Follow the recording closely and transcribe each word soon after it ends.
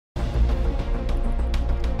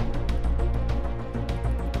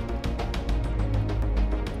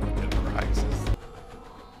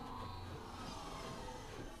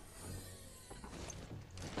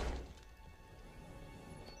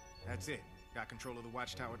That's it. Got control of the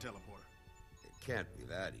Watchtower teleporter. It can't be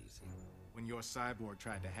that easy. When your cyborg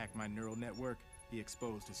tried to hack my neural network, he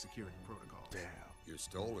exposed his security protocols. Damn. You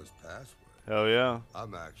stole his password. Hell yeah.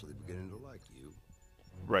 I'm actually beginning to like you.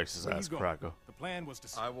 Racist ass cracker. The plan was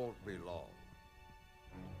to... I won't be long.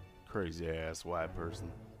 Crazy ass white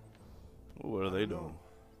person. What are they doing?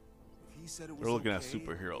 If he said it was They're looking at okay,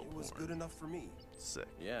 superhero it was porn. good enough for me. Sick.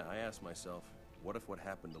 Yeah, I asked myself, what if what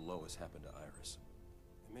happened to Lois happened to Iris?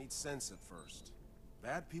 It made sense at first.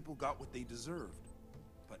 Bad people got what they deserved.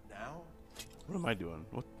 But now? What am I doing?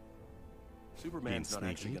 What? Superman's not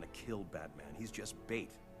actually sneaky? gonna kill Batman. He's just bait.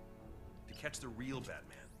 To catch the real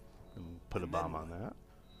Batman. Put a bomb on that.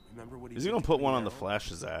 Remember what Is he gonna put one on the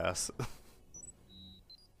Flash's ass?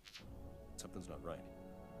 Something's not right.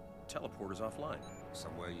 Teleporter's offline.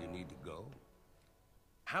 Somewhere you need to go?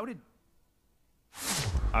 How did...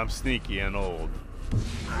 I'm sneaky and old.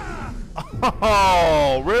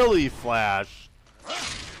 Oh, really, Flash?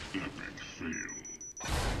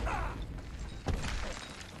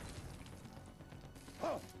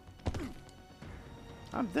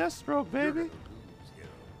 I'm Deathstroke, baby.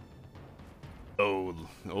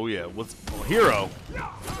 Oh yeah. What's hero?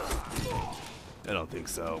 I don't think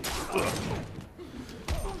so. Ugh.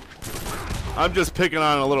 I'm just picking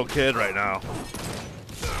on a little kid right now.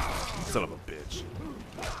 Son of a bitch.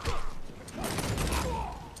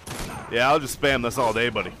 Yeah, I'll just spam this all day,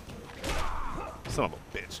 buddy. Son of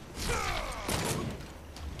a bitch.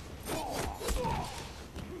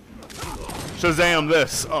 Shazam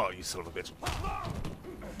this. Oh, you son of a bitch.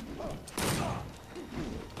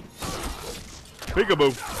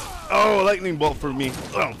 Peekaboo. Oh, lightning bolt for me.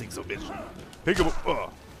 I don't think so, bitch. Peekaboo.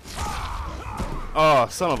 Oh. Oh,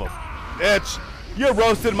 son of a bitch. You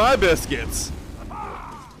roasted my biscuits.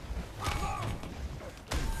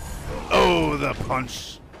 Oh, the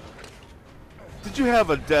punch. Did you have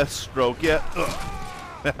a Deathstroke yet?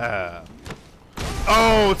 Ugh.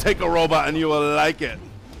 Oh, take a robot and you will like it.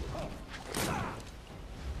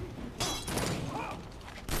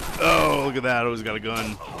 Oh, look at that. Who's got a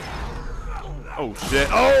gun? Oh, shit.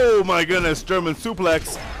 Oh, my goodness. German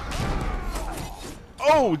suplex.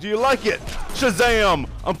 Oh, do you like it? Shazam!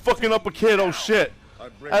 I'm fucking up a kid. Oh, shit.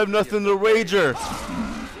 I have nothing to wager.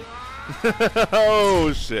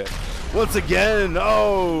 Oh, shit. Once again.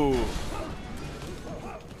 Oh.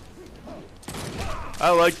 I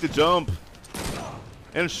like to jump.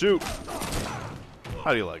 And shoot.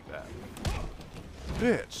 How do you like that?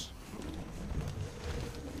 Bitch.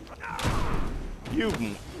 You.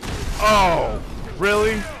 Oh,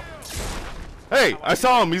 really? Hey, I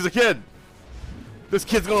saw him. He's a kid. This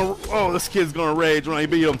kid's gonna rage when I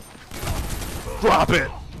beat him. Drop it,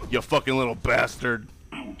 you fucking little bastard.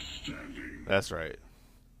 Outstanding. That's right.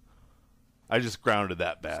 I just grounded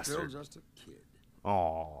that bastard. Still just a kid.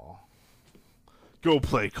 Aw. Go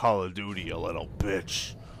play Call of Duty, you little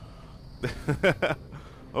bitch.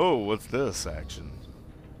 Oh, what's this action?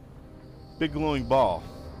 Big glowing ball.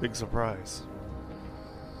 Big surprise.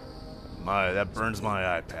 That burns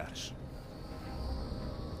my eye patch.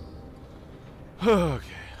 Okay.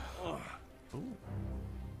 Ooh.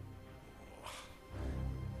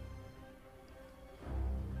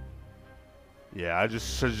 Yeah, I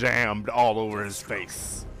just Shazammed all over his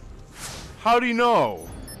face. How do you know?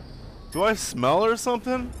 Do I smell or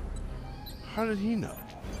something? How did he know?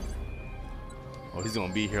 Oh, he's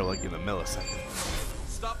gonna be here like in a millisecond.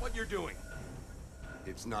 Stop what you're doing.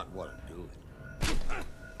 It's not what I'm doing.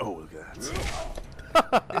 Oh, look at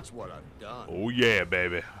that. It's what I've done. Oh yeah,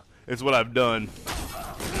 baby. It's what I've done.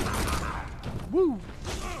 Woo.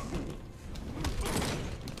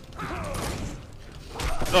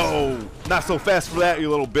 Oh, not so fast for that, you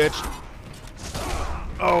little bitch.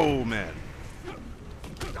 Oh, man.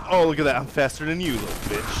 Oh, look at that. I'm faster than you, little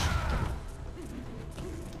bitch.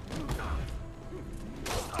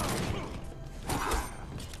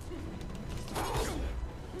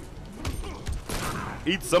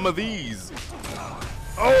 Eat some of these.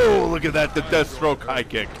 Oh, look at that. The Deathstroke high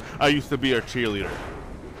kick. I used to be a cheerleader.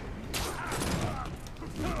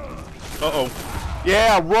 Uh-oh.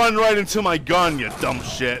 Yeah, run right into my gun, you dumb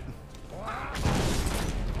shit.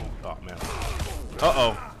 Oh, man.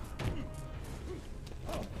 Uh-oh.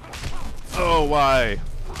 Oh, why?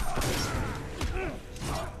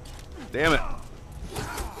 Damn it.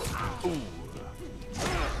 Ooh.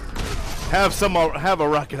 Have a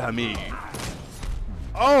rocket on me.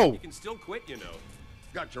 Oh! You can still quit, you know.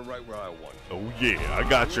 Got you right where I want. Oh yeah, I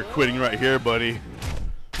got your quitting right here, buddy.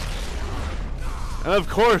 And of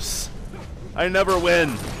course, I never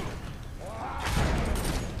win.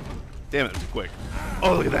 Damn it, too quick.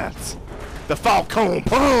 Oh, look at that. The Falcon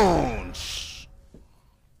punch.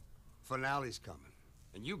 finale's coming,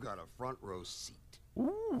 and you got a front row seat.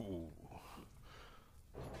 Ooh.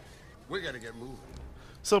 We gotta get moving.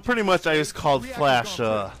 So pretty much I just called Flash,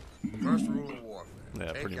 First rule of warfare.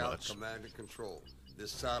 Yeah, Take pretty out much. command and control.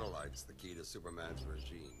 This satellite's the key to Superman's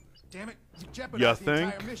regime. Damn it, you jeopardized the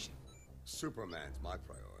entire think? mission. Superman's my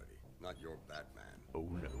priority, not your Batman. Oh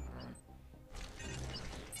no.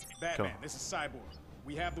 Batman, Come. this is Cyborg.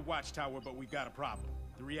 We have the watchtower, but we've got a problem.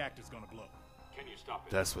 The reactor's gonna blow. Can you stop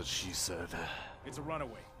it? That's what she said. It's a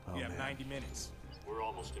runaway. Oh, We have man. 90 minutes. We're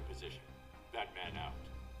almost in position. That man out.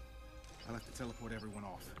 I'll have to teleport everyone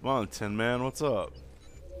off. Come on, Tin Man, what's up?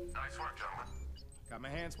 Nice work, gentlemen. Got my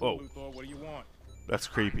hands full, Whoa. Luthor. What do you want? That's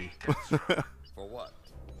creepy. For what?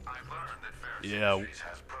 I've learned that Ferris Yeah, Industries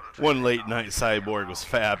has prototype one late night Cyborg was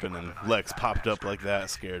fapping and Lex popped up like that,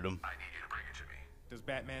 scared him. I need you to bring it to me. Does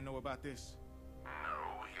Batman know about this? No,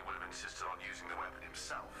 he would have insisted on using the weapon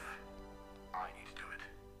himself. I need to do it.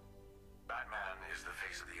 Batman is the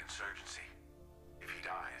face of the insurgency. If he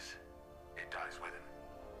dies, it dies with him.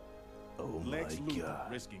 Oh Lex my Luthor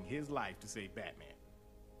god. risking his life to save Batman.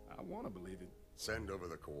 I want to believe it. Send over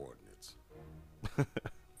the coordinates.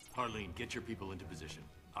 Harleen, get your people into position.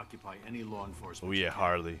 Occupy any law enforcement. Oh you yeah, can.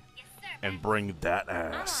 Harley. And bring that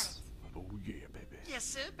ass. Oh yeah, baby. Yes,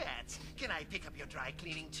 sir, Bat. Can I pick up your dry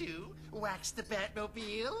cleaning too? Wax the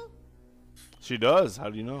Batmobile? She does, how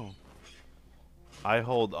do you know? I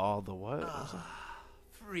hold all the what? Was it?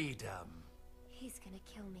 Freedom. He's gonna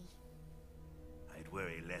kill me. I'd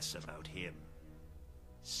worry less about him.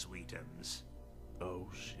 Sweetums. Oh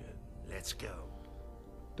shit. Let's go.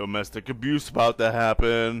 Domestic abuse about to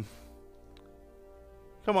happen.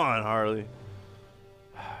 Come on, Harley.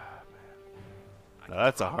 Now,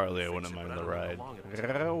 that's a Harley I wouldn't mind the ride.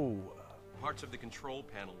 Oh. Parts of the control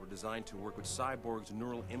panel were designed to work with Cyborg's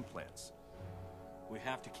neural implants. We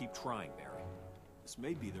have to keep trying, Barry. This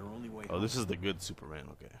may be their only way. Oh, this is the good Superman,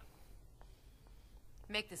 okay.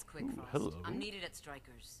 Make this quick, Frost. hello. I'm needed at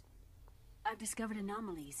Strikers. I've discovered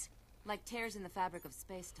anomalies. Like tears in the fabric of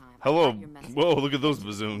space-time. I Hello. got your message. Whoa, look at those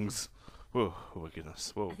bazoons. Whoa, oh my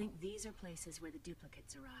goodness. Whoa. I think these are places where the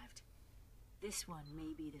duplicates arrived. This one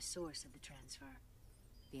may be the source of the transfer.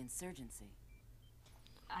 The insurgency.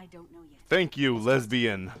 I don't know yet. Thank you,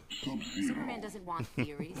 lesbian. Superman doesn't want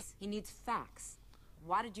theories. He needs facts.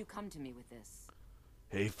 Why did you come to me with this?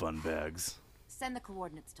 Hey, fun bags. Send the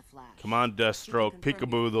coordinates to Flash. Come on, He can Deathstroke. confirm your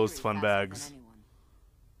Peekaboo those theory fun faster bags. than anyone.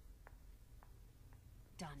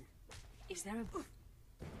 Done. Is there a...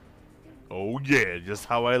 Oh yeah, just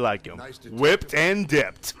how I like him. Nice detective. Whipped and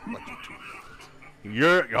dipped. But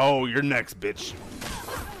you're too late. You're next, bitch.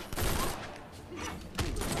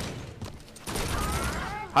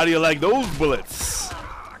 How do you like those bullets?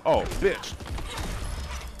 Oh, bitch.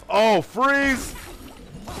 Oh, freeze.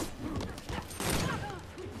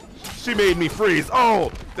 She made me freeze. Oh,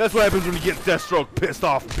 that's what happens when you get Deathstroke pissed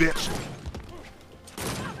off, bitch.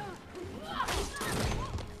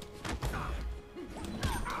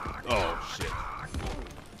 Oh, shit.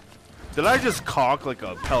 Did I just caulk like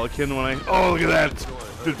a pelican when I... Oh, look at that.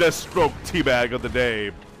 The Deathstroke teabag of the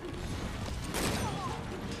day.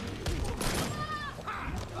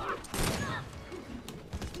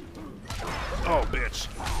 Oh, bitch.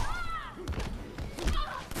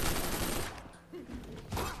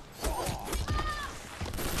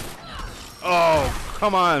 Oh,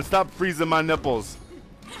 come on. Stop freezing my nipples.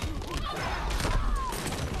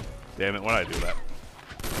 Damn it, why'd I do that?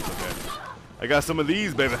 Okay. I got some of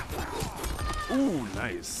these, baby. Ooh,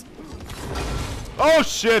 nice. Oh,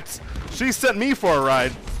 shit. She sent me for a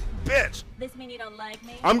ride. Bitch. This mean you don't like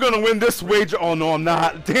me? I'm gonna win this wager. Oh, no, I'm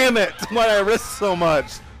not. Damn it. Why'd I risk so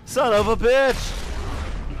much? Son of a bitch.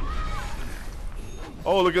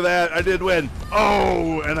 Oh, look at that. I did win.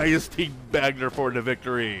 Oh, and I just teabagged her for the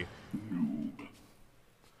victory.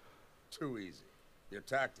 Too easy. Your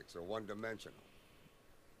tactics are one-dimensional.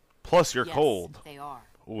 Plus, you're Yes, cold. they are.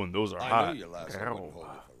 Oh, and those are I hot. knew your last one wouldn't hold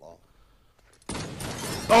you for long.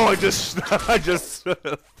 Oh, I just You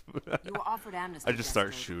were offered amnesty. I just start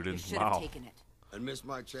Deathstroke. shooting. You should Wow. have taken it. And missed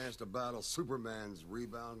my chance to battle Superman's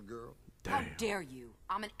rebound girl? How Damn. dare you?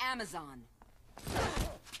 I'm an Amazon.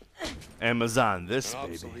 Amazon, this An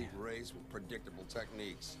baby. obsolete race with predictable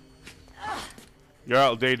techniques. You're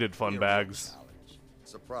outdated, fun Hero bags. knowledge.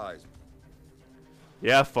 Surprise me.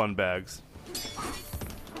 Yeah, fun bags.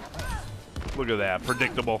 Look at that,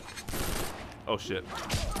 predictable. Oh shit.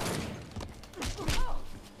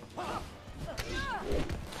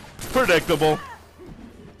 Predictable.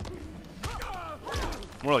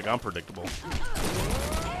 More like unpredictable.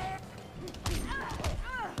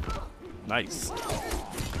 Nice.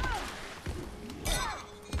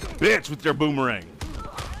 Bitch with your boomerang.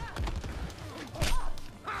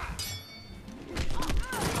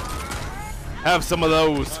 Have some of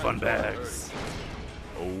those fun bags.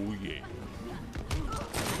 Oh yeah.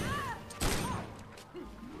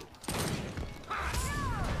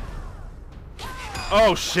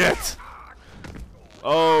 Oh shit.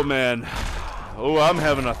 Oh man. Oh, I'm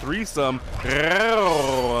having a threesome.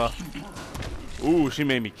 Ooh, she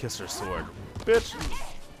made me kiss her sword. Bitch.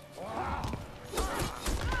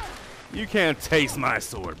 You can't taste my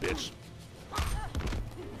sword, bitch.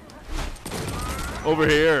 Over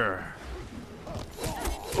here.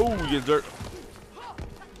 Oh, you dirt.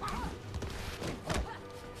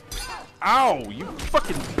 Ow, you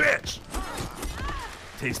fucking bitch.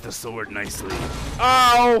 Taste the sword nicely.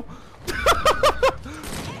 Ow.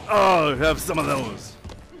 Oh, have some of those.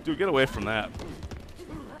 Dude, get away from that.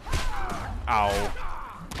 Ow.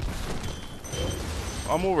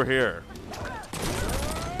 I'm over here.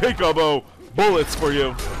 Peekaboo. Bullets for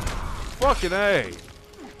you. Fucking A.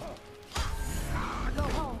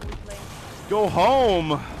 Go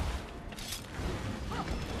home.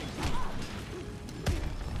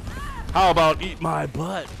 How about eat my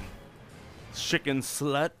butt? Chicken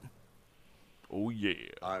slut. Oh yeah.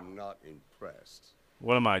 I'm not impressed.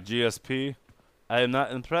 What am I, GSP? I am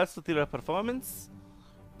not impressed with your performance.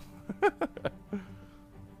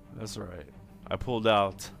 That's right. I pulled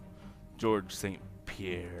out George St.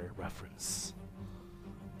 Pierre reference.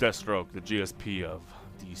 Deathstroke, the GSP of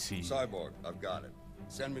DC. Cyborg, I've got it.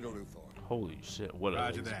 Send me to Luthor. Holy shit, what a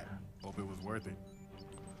Roger laser. that. Hope it was worth it.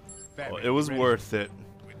 Oh, it was worth it.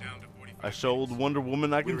 I showed Wonder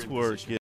Woman I can twerk it.